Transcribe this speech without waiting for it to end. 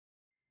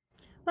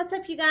What's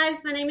up, you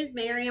guys? My name is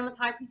Mary. I'm with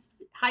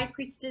High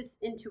Priestess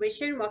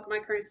Intuition. Welcome, my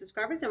current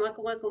subscribers, and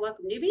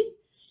welcome, newbies.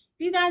 If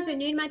you guys are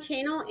new to my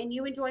channel and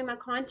you enjoy my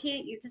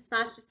content, you can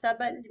smash the sub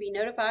button to be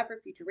notified for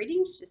future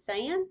readings. Just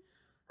saying.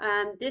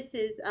 This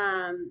is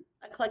a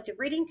collective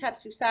reading,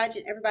 cups, two sides,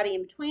 and everybody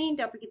in between.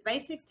 Don't forget the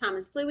basics. Time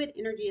is fluid.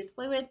 Energy is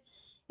fluid.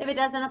 If it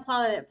doesn't apply,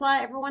 let it fly.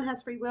 Everyone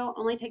has free will.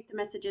 Only take the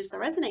messages that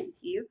resonate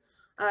with you.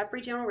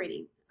 Free general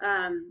reading.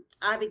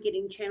 I've been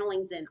getting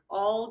channelings in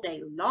all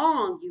day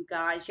long, you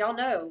guys. Y'all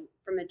know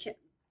from the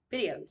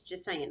videos,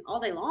 just saying, all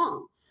day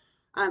long.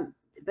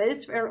 But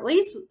it's for at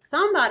least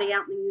somebody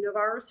out in the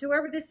universe,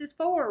 whoever this is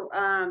for.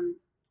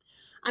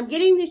 I'm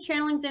getting these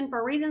channelings in for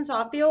a reason, so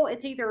I feel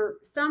it's either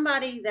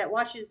somebody that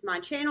watches my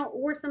channel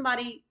or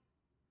somebody,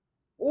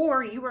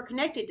 or you watch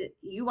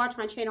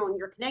my channel and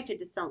you're connected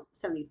to some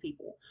of these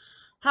people.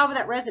 However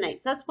that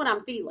resonates, that's what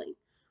I'm feeling.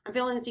 I'm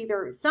feeling it's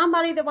either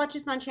somebody that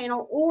watches my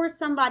channel or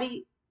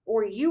somebody,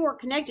 or you are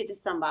connected to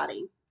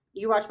somebody.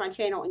 You watch my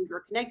channel and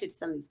you're connected to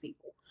some of these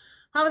people.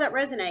 However that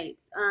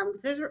resonates,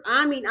 because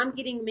I'm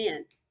getting them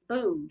in.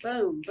 Boom,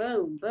 boom,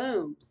 boom,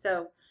 boom.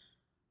 So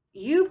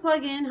you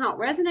plug in how it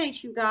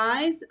resonates, you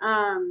guys.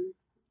 I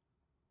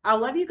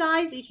love you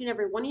guys, each and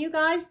every one of you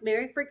guys.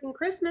 Merry freaking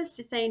Christmas.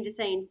 Just saying, just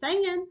saying,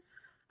 saying.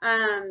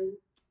 Um,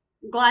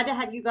 Glad to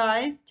have you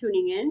guys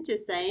tuning in,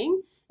 just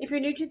saying. If you're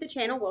new to the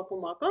channel,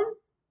 welcome, welcome.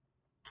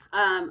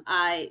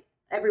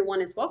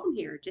 Everyone is welcome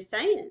here, just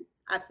saying.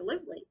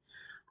 Absolutely.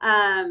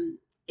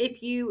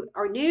 If you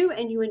are new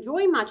and you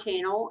enjoy my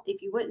channel,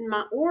 if you wouldn't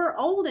mind, or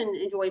old and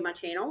enjoy my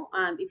channel,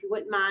 if you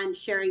wouldn't mind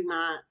sharing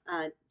my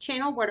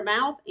channel word of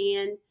mouth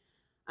and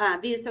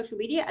via social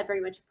media, I'd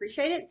very much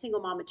appreciate it. Single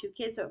mom of 2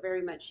 kids, so it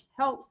very much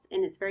helps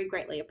and it's very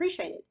greatly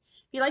appreciated.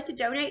 If you'd like to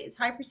donate, it's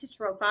High Priestess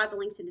 5. The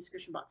link's in the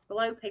description box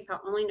below. PayPal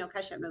only, no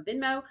Cash App, no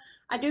Venmo.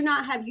 I do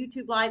not have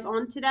YouTube Live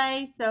on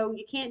today, so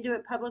you can't do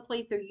it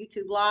publicly through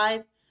YouTube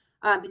Live.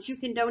 But you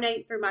can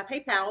donate through my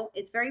PayPal.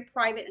 It's very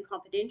private and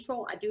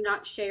confidential. I do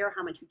not share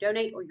how much you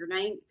donate or your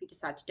name if you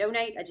decide to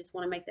donate. I just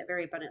want to make that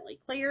very abundantly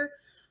clear.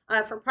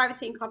 For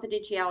privacy and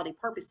confidentiality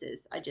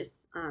purposes, I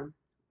just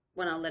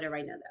want to let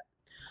everybody know that.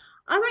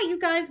 All right, you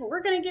guys, well,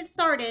 we're going to get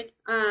started.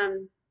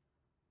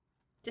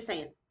 Just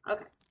saying.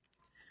 Okay.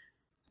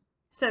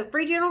 So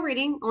free general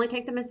reading, only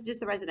take the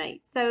messages that resonate.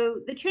 So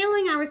the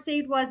channeling I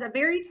received was a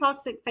very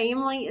toxic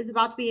family is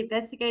about to be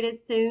investigated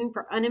soon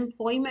for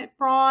unemployment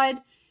fraud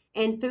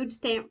and food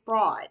stamp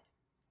fraud.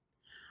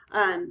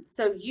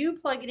 So you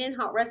plug it in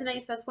how it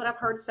resonates. That's what I've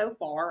heard so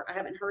far. I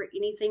haven't heard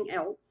anything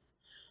else.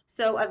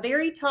 So a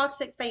very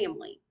toxic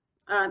family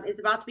is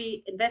about to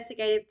be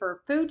investigated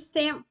for food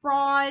stamp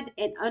fraud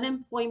and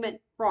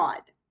unemployment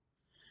fraud.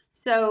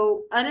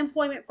 So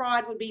unemployment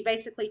fraud would be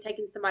basically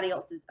taking somebody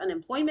else's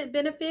unemployment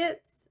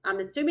benefits. I'm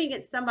assuming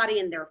it's somebody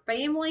in their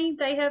family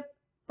they have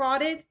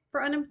frauded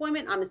for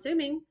unemployment, I'm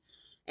assuming,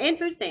 and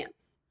food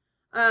stamps.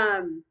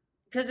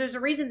 Because there's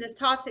a reason this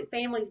toxic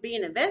family is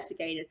being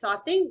investigated. So I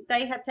think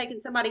they have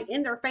taken somebody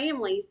in their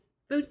family's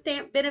food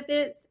stamp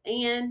benefits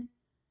and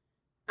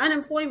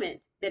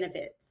unemployment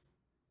benefits.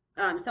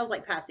 Sounds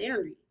like past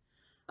energy.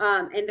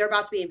 And they're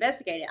about to be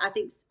investigated. I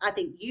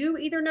think you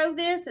either know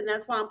this, and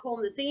that's why I'm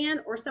pulling this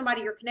in, or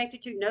somebody you're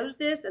connected to knows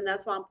this, and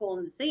that's why I'm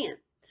pulling this in.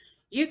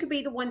 You could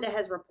be the one that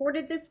has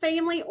reported this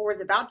family or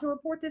is about to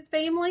report this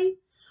family,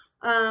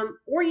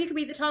 or you could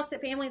be the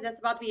toxic family that's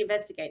about to be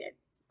investigated.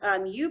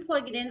 You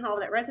plug it in how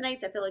that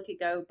resonates. I feel it could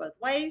go both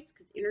ways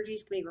because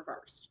energies can be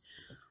reversed.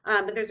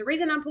 But there's a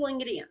reason I'm pulling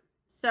it in.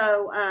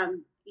 So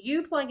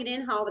you plug it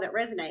in how that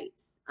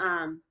resonates.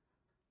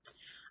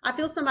 I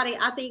feel somebody,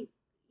 I think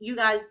you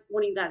guys,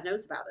 one of you guys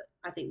knows about it.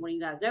 I think one of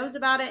you guys knows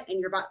about it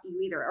and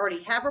you either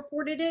already have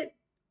reported it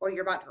or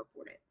you're about to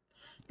report it.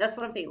 That's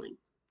what I'm feeling.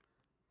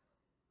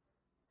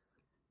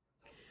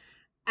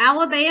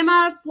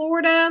 Alabama,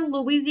 Florida,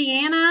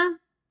 Louisiana,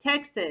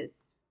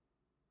 Texas.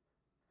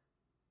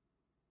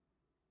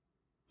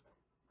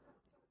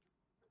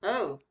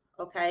 Oh,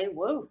 okay.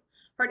 Whoa.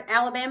 Heard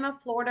Alabama,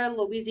 Florida,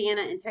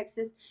 Louisiana, and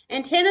Texas,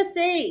 and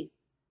Tennessee.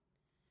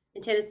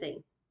 And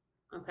Tennessee.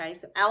 Okay,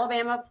 so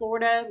Alabama,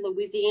 Florida,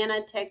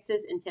 Louisiana,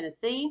 Texas, and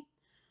Tennessee.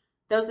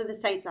 Those are the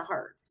states I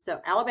heard.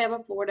 So Alabama,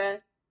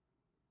 Florida,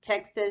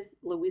 Texas,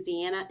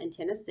 Louisiana, and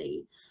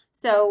Tennessee.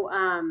 So,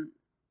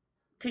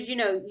 because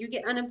you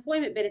get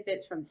unemployment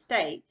benefits from the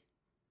state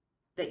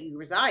that you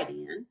reside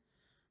in,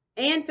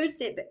 and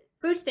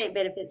food stamp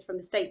benefits from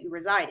the state you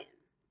reside in,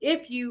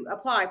 if you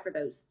apply for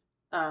those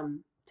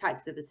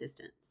types of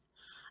assistance.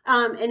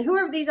 And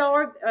whoever these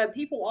are,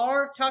 people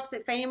are,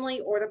 toxic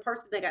family or the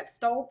person that got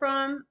stole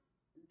from,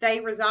 they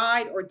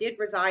reside or did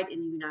reside in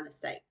the United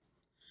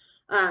States.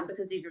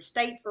 Because these are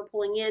states we're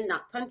pulling in,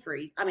 not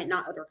countries. I mean,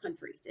 not other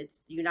countries. It's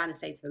the United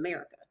States of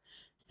America.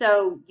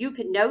 So you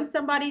could know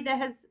somebody that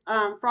has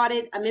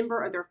frauded a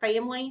member of their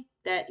family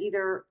that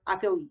either, I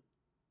feel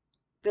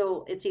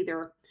it's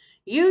either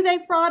you they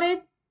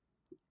frauded,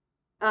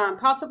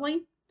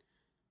 possibly,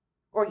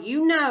 or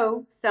you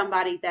know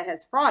somebody that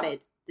has frauded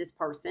this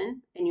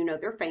person and you know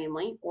their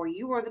family, or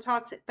you are the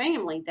toxic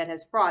family that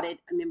has frauded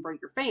a member of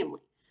your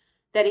family.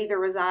 that either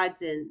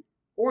resides in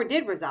or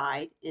did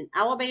reside in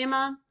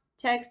Alabama,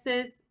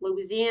 Texas,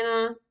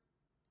 Louisiana,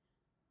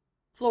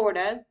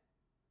 Florida.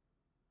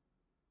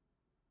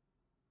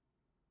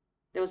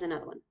 There was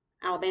another one.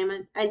 Alabama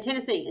and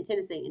Tennessee and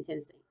Tennessee and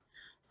Tennessee.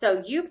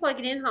 So you plug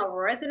it in how it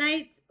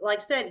resonates. Like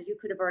I said, you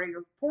could have already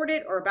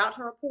reported or about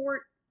to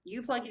report.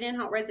 You plug it in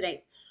how it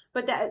resonates.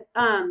 But that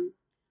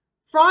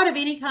fraud of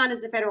any kind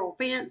is a federal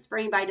offense. For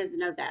anybody who doesn't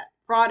know that,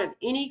 fraud of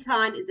any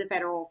kind is a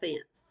federal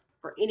offense.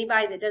 For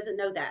anybody that doesn't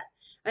know that,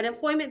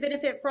 unemployment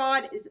benefit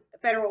fraud is a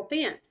federal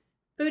offense.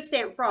 Food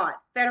stamp fraud,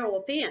 federal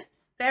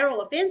offense.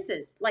 Federal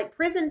offenses like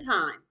prison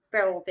time,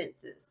 federal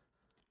offenses.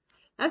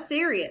 That's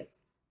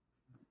serious.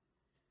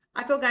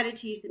 I feel guided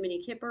to use the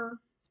mini kipper.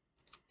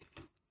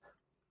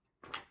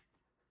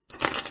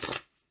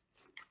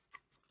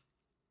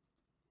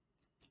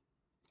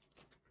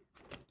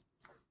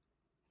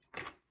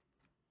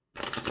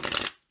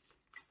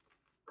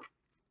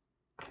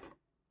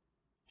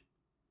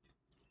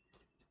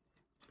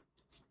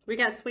 We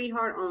got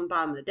sweetheart on the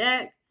bottom of the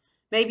deck.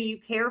 Maybe you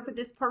care for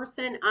this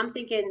person. I'm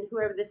thinking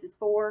whoever this is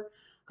for,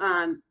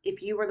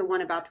 if you were the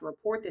one about to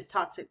report this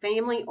toxic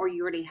family, or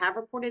you already have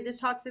reported this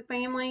toxic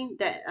family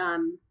that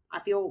I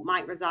feel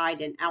might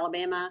reside in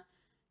Alabama,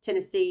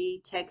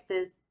 Tennessee,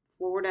 Texas,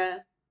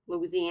 Florida,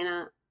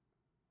 Louisiana,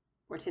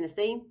 or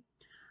Tennessee.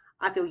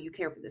 I feel you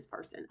care for this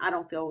person. I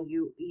don't feel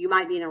you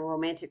might be in a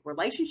romantic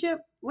relationship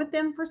with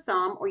them for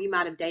some, or you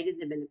might have dated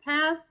them in the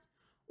past,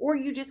 or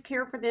you just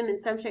care for them in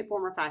some shape,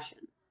 form, or fashion.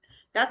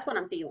 That's what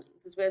I'm feeling.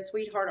 Because we have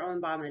sweetheart on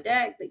the bottom of the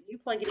deck, but you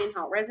plug it in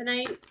how it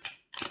resonates.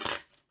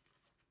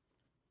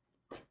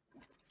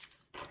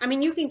 I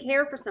mean, you can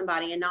care for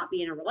somebody and not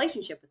be in a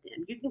relationship with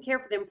them. You can care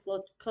for them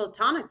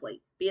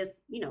platonically, be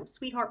a,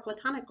 sweetheart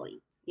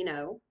platonically,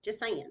 just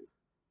saying.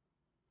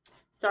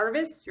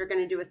 Service, you're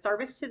going to do a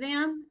service to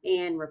them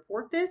and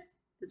report this,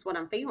 is what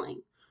I'm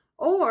feeling.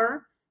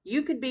 Or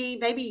you could be,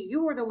 maybe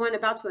you were the one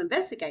about to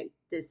investigate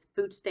this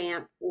food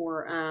stamp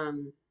or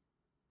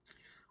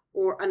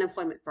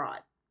unemployment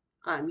fraud.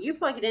 You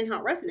plug it in how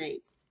it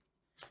resonates.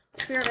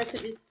 Spirit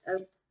messages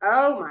of,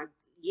 oh my,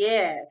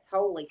 yes,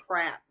 holy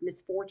crap,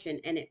 misfortune,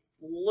 and it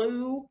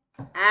flew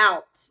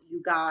out,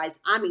 you guys.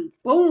 I mean,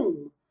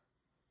 boom.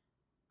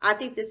 I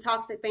think this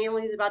toxic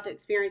family is about to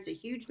experience a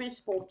huge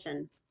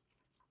misfortune.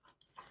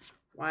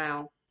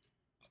 Wow.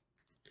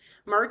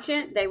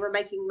 Merchant, they were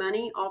making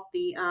money off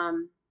the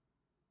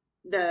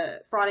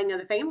frauding of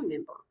the family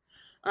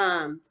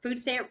member. Food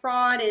stamp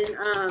fraud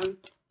and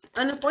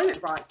unemployment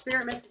fraud.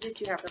 Spirit messages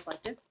you have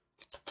reflected.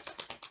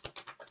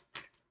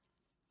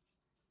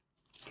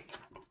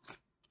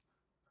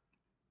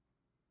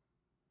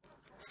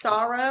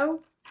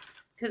 Sorrow,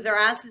 because their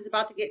ass is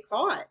about to get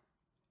caught.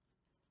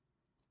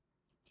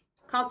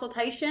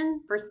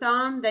 Consultation, for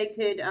some, they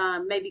could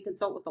maybe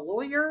consult with a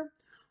lawyer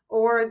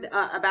or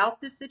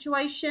about this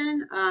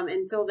situation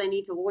and feel they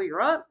need to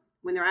lawyer up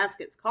when their ass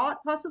gets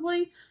caught,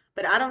 possibly.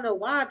 But I don't know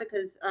why,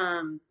 because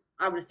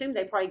I would assume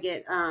they probably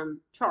get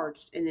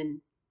charged and then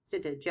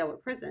sent to jail or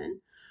prison.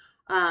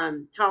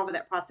 However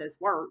that process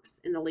works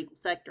in the legal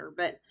sector.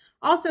 But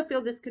I also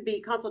feel this could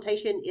be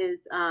consultation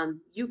is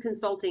you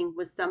consulting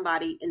with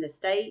somebody in the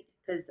state,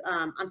 because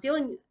I'm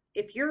feeling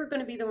if you're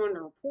going to be the one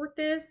to report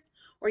this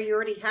or you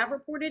already have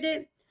reported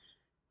it,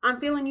 I'm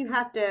feeling you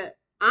have to,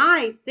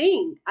 I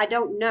think, I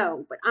don't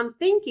know, but I'm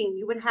thinking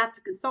you would have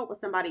to consult with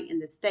somebody in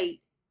the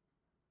state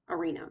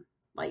arena,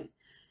 like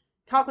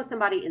talk with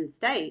somebody in the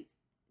state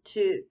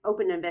to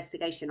open an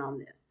investigation on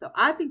this. So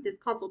I think this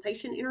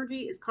consultation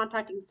energy is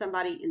contacting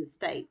somebody in the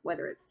state,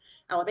 whether it's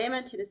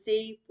Alabama,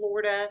 Tennessee,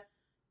 Florida,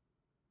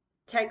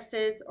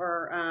 Texas,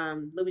 or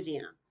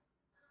Louisiana.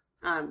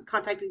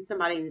 Contacting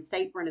somebody in the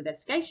state for an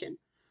investigation.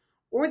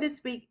 Or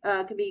this week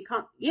could be,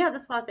 yeah,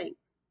 that's what I think.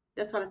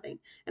 That's what I think.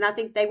 And I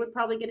think they would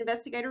probably get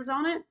investigators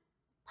on it,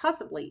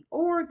 possibly.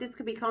 Or this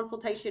could be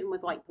consultation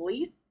with like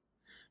police,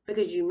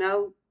 because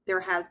there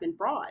has been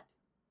fraud.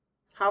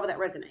 However that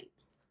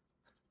resonates.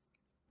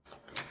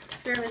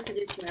 Spirit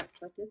messages you have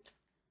reflected.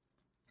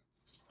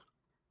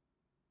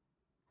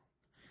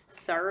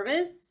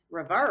 Service,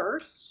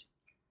 reversed.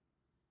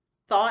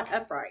 Thought,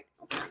 upright.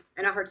 Okay.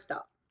 And I heard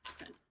stop.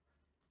 Okay.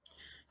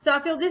 So I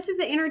feel this is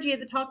the energy of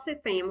the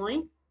toxic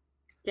family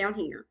down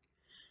here.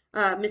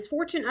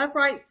 Misfortune,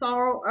 upright.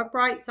 Sorrow,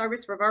 upright.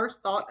 Service,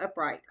 reversed. Thought,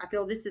 upright. I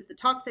feel this is the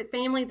toxic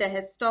family that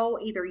has stole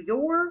either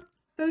your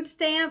food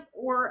stamp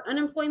or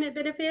unemployment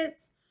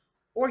benefits,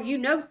 or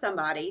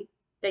somebody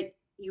that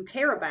you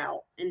care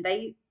about and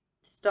they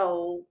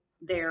stole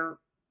their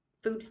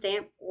food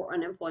stamp or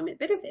unemployment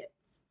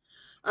benefits,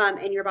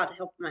 and you're about to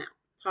help them out.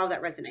 How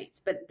that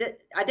resonates. But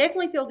I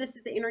definitely feel this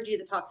is the energy of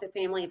the toxic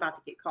family about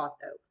to get caught,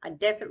 though. I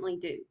definitely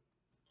do.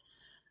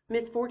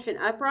 Misfortune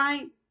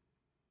upright.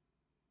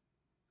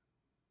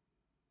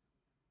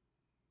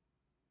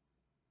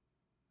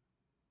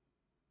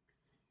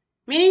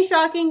 Many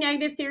shocking,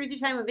 negative series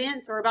of time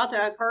events are about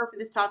to occur for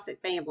this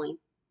toxic family.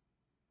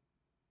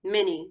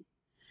 Many.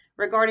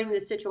 Regarding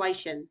this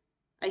situation.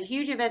 A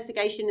huge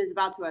investigation is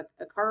about to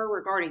occur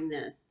regarding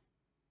this,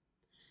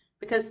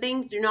 because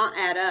things do not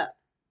add up.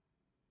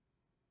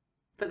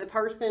 for the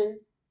person,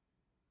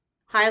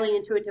 highly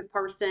intuitive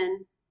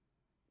person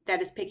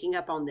that is picking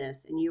up on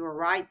this. And you are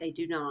right, they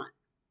do not.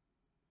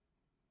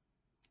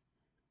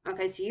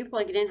 Okay, so you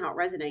plug it in how it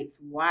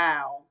resonates.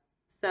 Wow.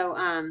 So,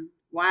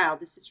 wow,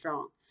 this is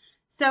strong.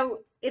 So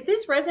if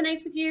this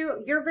resonates with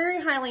you, you're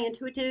very highly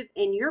intuitive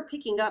and you're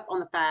picking up on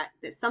the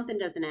fact that something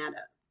doesn't add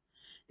up.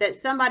 That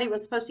somebody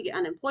was supposed to get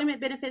unemployment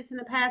benefits in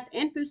the past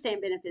and food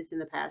stamp benefits in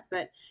the past,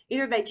 but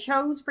either they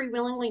chose free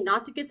willingly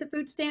not to get the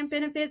food stamp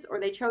benefits or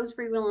they chose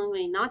free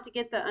willingly not to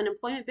get the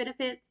unemployment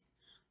benefits,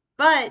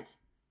 but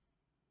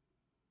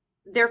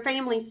their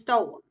family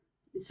stole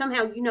them.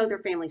 Somehow you know their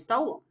family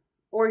stole them,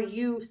 or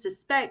you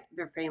suspect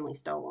their family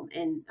stole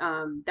them,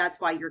 and that's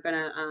why you're going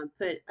to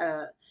put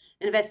an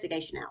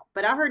investigation out.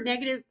 But I heard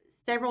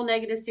several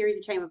negative series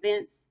of chain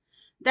events.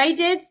 They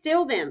did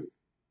steal them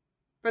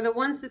for the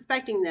ones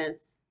suspecting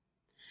this,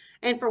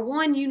 and for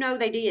one, you know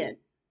they did.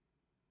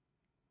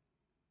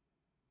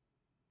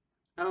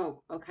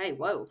 Oh, okay.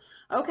 Whoa.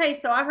 Okay,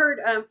 so I heard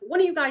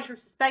one of you guys you're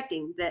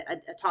suspecting that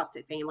a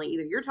toxic family,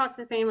 either your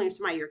toxic family or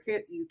somebody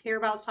you care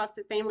about's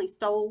toxic family,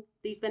 stole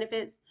these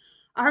benefits.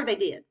 I heard they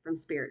did from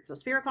spirit. So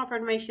spirit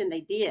confirmation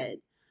they did.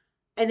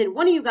 And then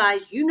one of you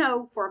guys, you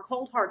know for a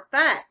cold hard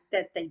fact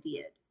that they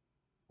did.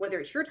 Whether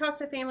it's your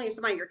toxic family or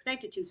somebody you're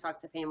connected to's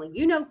toxic family,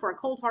 you know for a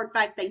cold hard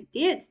fact they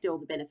did steal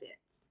the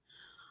benefits.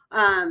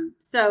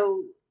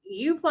 So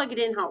you plug it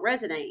in how it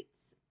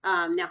resonates.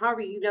 Now,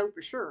 however, you know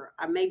for sure,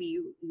 maybe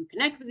you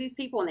connect with these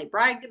people and they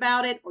bragged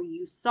about it, or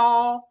you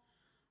saw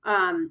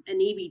an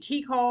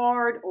EBT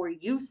card, or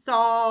you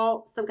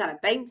saw some kind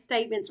of bank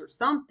statements or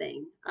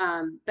something.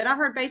 But I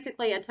heard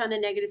basically a ton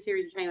of negative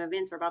series of chain of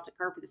events are about to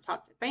occur for this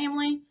toxic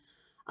family.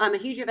 A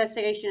huge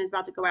investigation is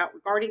about to go out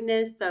regarding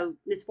this. So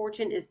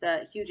misfortune is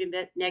the huge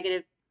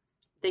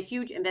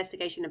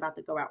investigation about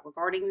to go out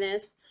regarding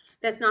this.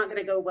 That's not going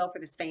to go well for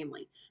this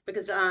family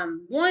because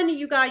one of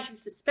you guys you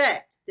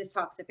suspect this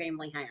toxic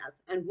family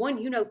has, and one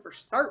you know for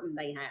certain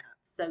they have.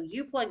 So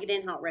you plug it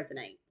in how it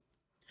resonates.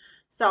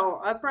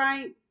 So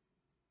upright,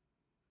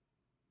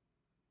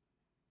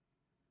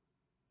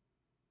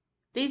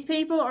 these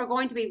people are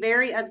going to be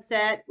very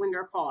upset when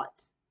they're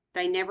caught.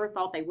 They never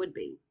thought they would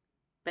be,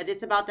 but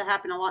it's about to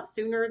happen a lot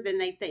sooner than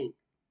they think.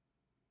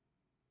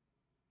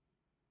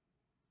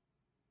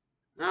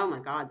 Oh my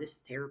God, this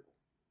is terrible.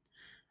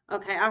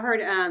 Okay, I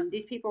heard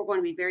these people are going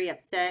to be very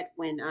upset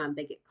when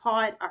they get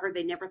caught. I heard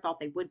they never thought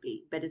they would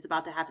be, but it's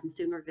about to happen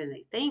sooner than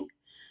they think.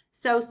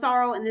 So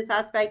sorrow in this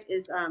aspect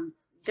is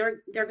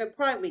they're going to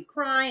probably be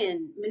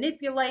crying,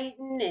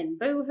 manipulating, and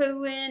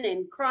boo-hooing,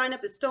 and crying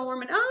up a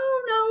storm, and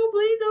oh no,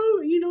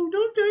 please don't,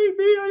 don't take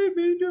me, I didn't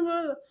mean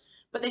to.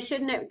 But they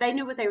shouldn't have, they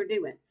knew what they were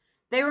doing.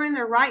 They were in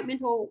their right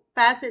mental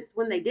facets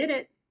when they did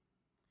it.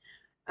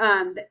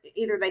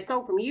 Either they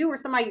stole from you or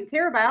somebody you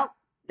care about.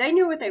 They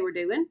knew what they were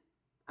doing.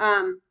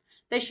 Um,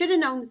 they should have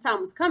known this time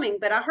was coming,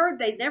 but I heard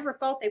they never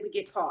thought they would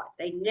get caught.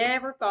 They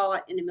never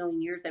thought in a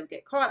million years they would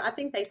get caught. I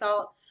think they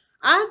thought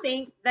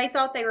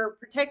they were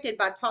protected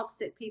by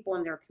toxic people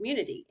in their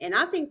community. And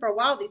I think for a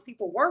while these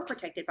people were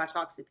protected by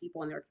toxic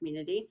people in their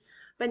community.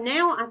 But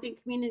now I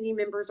think community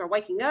members are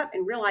waking up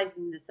and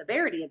realizing the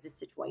severity of this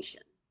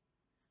situation.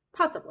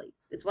 Possibly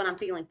is what I'm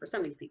feeling for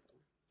some of these people.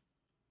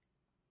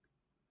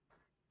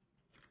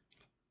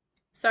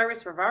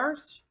 Service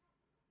reversed.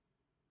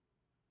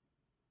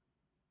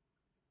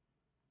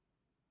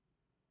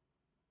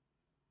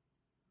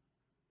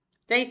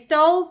 They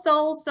stole,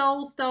 stole,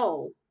 stole,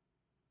 stole.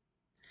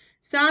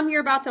 Some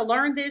you're about to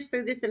learn this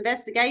through this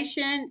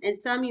investigation, and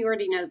some you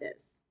already know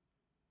this.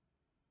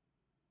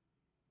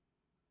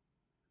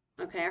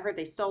 Okay, I heard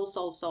they stole,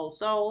 stole, stole,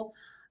 stole.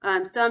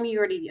 Some you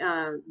already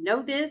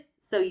know this,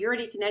 so you're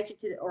already connected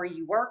to, or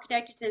you were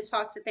connected to this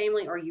toxic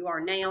family, or you are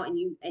now,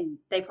 and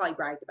they probably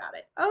bragged about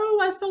it. Oh,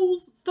 I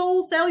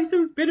stole Sally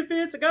Sue's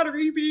benefits. I got her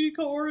EBT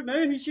card.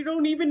 No, she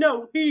don't even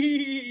know.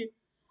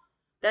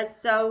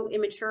 That's so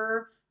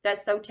immature.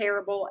 That's so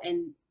terrible,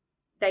 and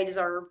they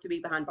deserve to be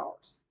behind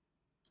bars.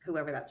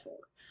 Whoever that's for.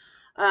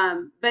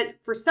 But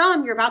for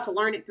some, you're about to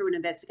learn it through an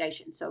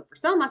investigation. So for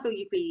some, I feel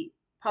you could be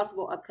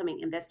possible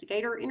upcoming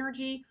investigator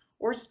energy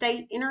or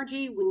state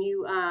energy when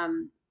you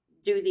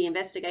do the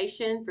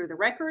investigation through the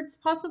records,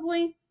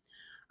 possibly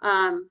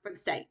for the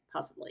state,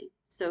 possibly.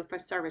 So for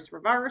service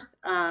reversed,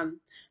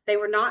 they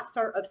were not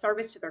of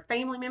service to their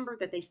family member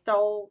that they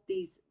stole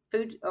these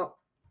food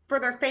for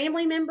their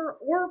family member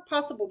or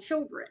possible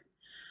children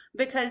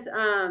because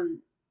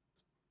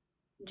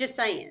just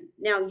saying.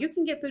 Now, you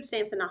can get food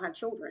stamps and not have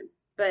children,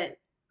 but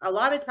a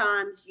lot of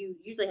times you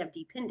usually have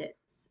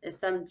dependents in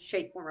some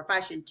shape, form, or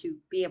fashion to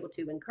be able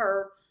to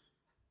incur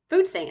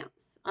food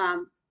stamps.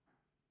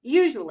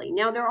 Usually.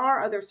 Now, there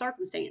are other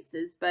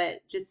circumstances,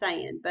 but just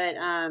saying. But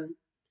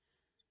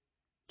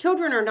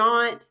children are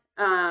not.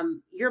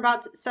 You're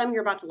about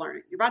to learn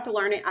it. You're about to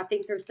learn it. I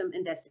think there's some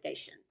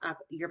investigation.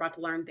 You're about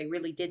to learn they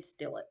really did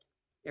steal it.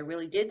 They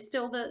really did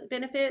steal the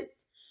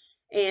benefits,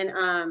 and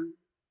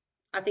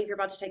I think you're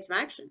about to take some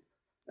action.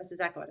 That's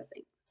exactly what I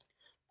think.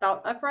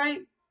 Thought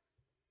upright.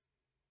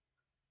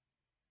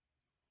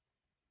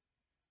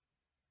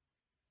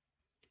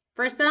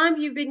 For some,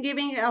 you've been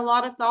giving a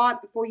lot of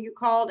thought before you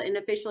called and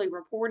officially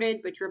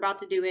reported, but you're about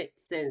to do it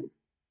soon.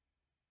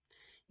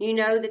 You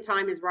know the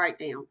time is right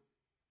now.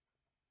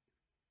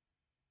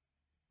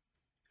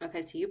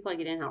 Okay, so you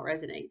plug it in how it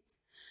resonates.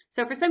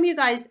 So for some of you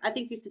guys, I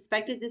think you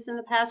suspected this in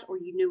the past or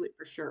you knew it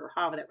for sure,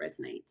 however that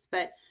resonates.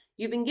 But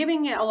you've been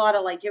giving it a lot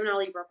of like Gemini,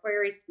 Libra,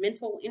 Aquarius,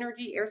 mental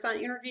energy, air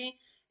sign energy,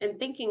 and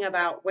thinking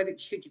about whether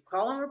should you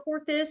call and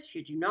report this,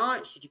 should you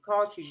not, should you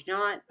call, should you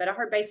not. But I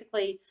heard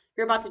basically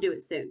you're about to do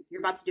it soon.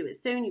 You're about to do it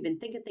soon. You've been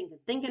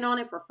thinking on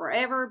it for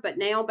forever, but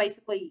now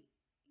basically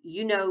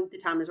you know the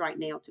time is right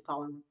now to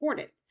call and report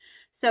it.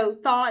 So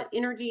thought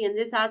energy in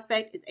this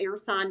aspect is air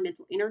sign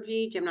mental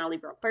energy, Gemini,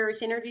 Libra,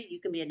 Aquarius energy.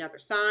 You can be another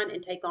sign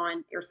and take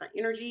on air sign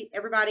energy.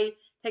 Everybody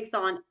takes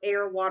on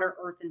air, water,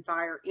 earth, and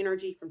fire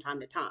energy from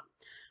time to time.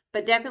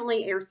 But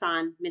definitely air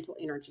sign mental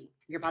energy.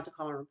 You're about to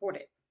call and report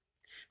it.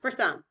 For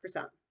some, for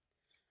some.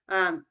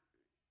 Um,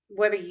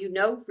 Whether you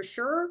know for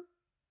sure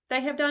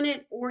they have done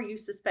it or you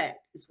suspect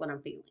is what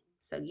I'm feeling.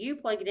 So you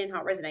plug it in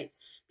how it resonates.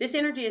 This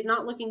energy is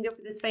not looking good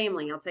for this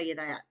family, I'll tell you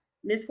that.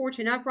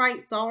 Misfortune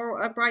upright,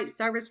 sorrow upright,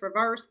 service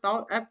reverse,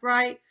 thought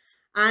upright.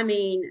 I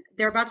mean,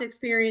 they're about to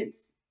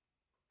experience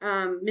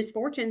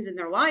misfortunes in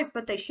their life,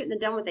 but they shouldn't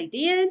have done what they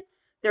did.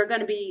 They're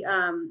going to be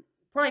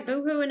probably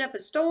boohooing up a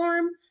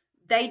storm.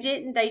 They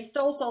didn't. They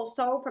stole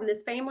from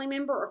this family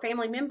member or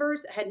family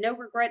members, had no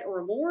regret or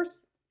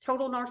remorse,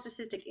 total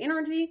narcissistic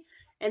energy,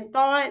 and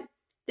thought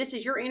this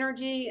is your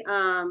energy.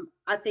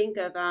 I think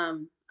of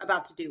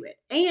about to do it,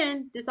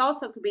 and this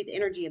also could be the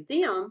energy of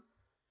them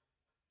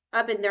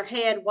up in their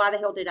head. Why the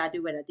hell did I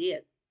do what I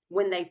did?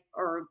 When they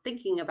are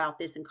thinking about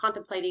this and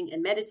contemplating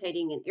and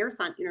meditating and air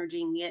sign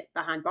energying it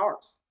behind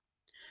bars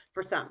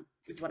for some,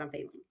 is what I'm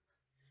feeling.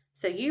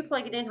 So you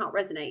plug it in how it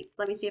resonates.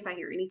 Let me see if I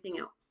hear anything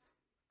else.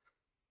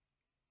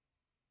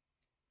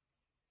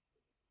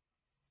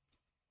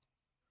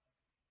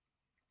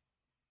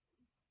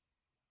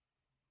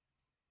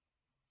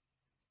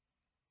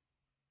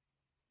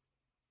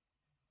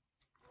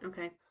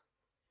 Okay.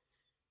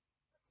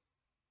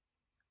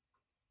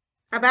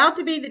 About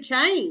to be the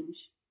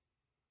change.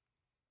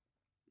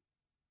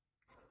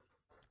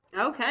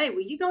 Okay,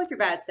 well, you go with your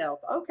bad self.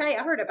 Okay,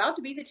 I heard about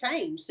to be the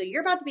change. So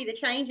you're about to be the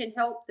change and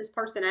help this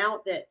person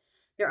out that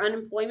their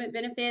unemployment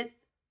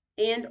benefits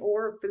and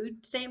or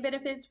food stamp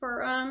benefits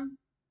were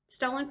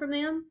stolen from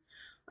them.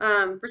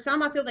 For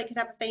some, I feel they could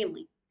have a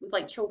family with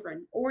like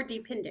children or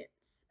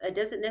dependents. It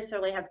doesn't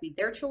necessarily have to be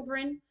their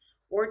children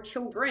or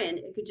children.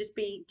 It could just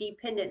be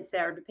dependents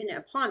that are dependent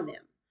upon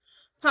them,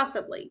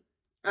 possibly.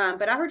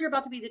 But I heard you're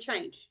about to be the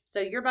change. So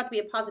you're about to be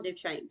a positive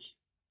change.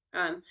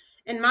 Um,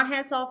 and my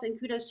hats off and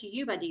kudos to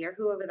you, my dear,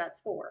 whoever that's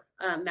for,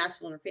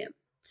 masculine or femme.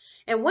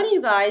 And one of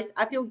you guys,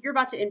 I feel you're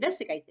about to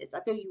investigate this.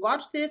 I feel you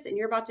watched this and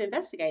you're about to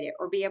investigate it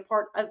or be a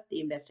part of the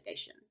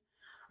investigation,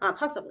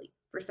 possibly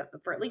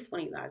for at least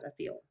one of you guys, I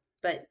feel.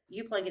 But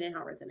you plug it in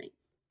how it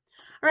resonates.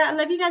 All right, I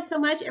love you guys so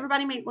much.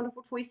 Everybody make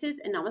wonderful choices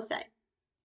and namaste.